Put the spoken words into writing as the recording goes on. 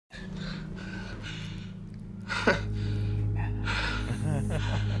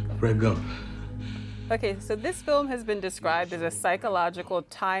break up. Okay, so this film has been described as a psychological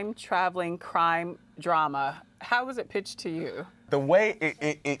time-traveling crime drama. How was it pitched to you? The way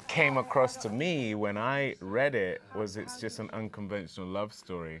it came across to me when I read it was it's just an unconventional love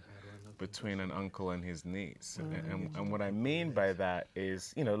story between an uncle and his niece. And what I mean by that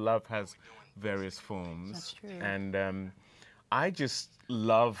is, you know, love has various forms. That's true. And I just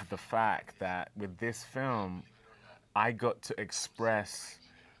love the fact that with this film, I got to express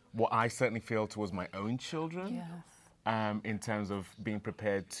what I certainly feel towards my own children, Yes. in terms of being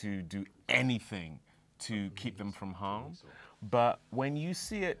prepared to do anything to keep them from harm. But when you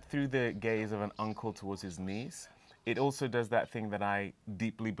see it through the gaze of an uncle towards his niece, it also does that thing that I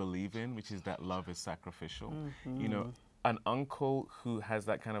deeply believe in, which is that love is sacrificial. You know, an uncle who has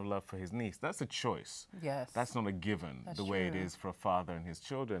that kind of love for his niece, that's a choice. Yes. That's not a given, the way it is for a father and his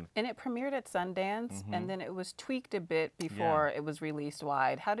children. And it premiered at Sundance, and then it was tweaked a bit before it was released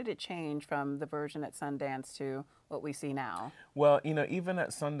wide. How did it change from the version at Sundance to what we see now? Well, you know, even at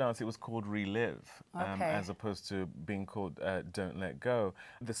Sundance, it was called Relive, Okay. as opposed to being called Don't Let Go.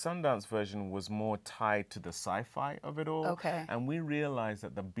 The Sundance version was more tied to the sci-fi of it all. Okay. And we realized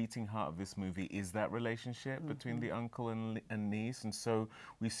that the beating heart of this movie is that relationship between the uncle and niece. And so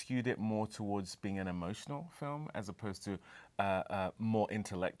we skewed it more towards being an emotional film as opposed to more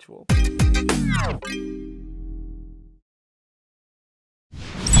intellectual.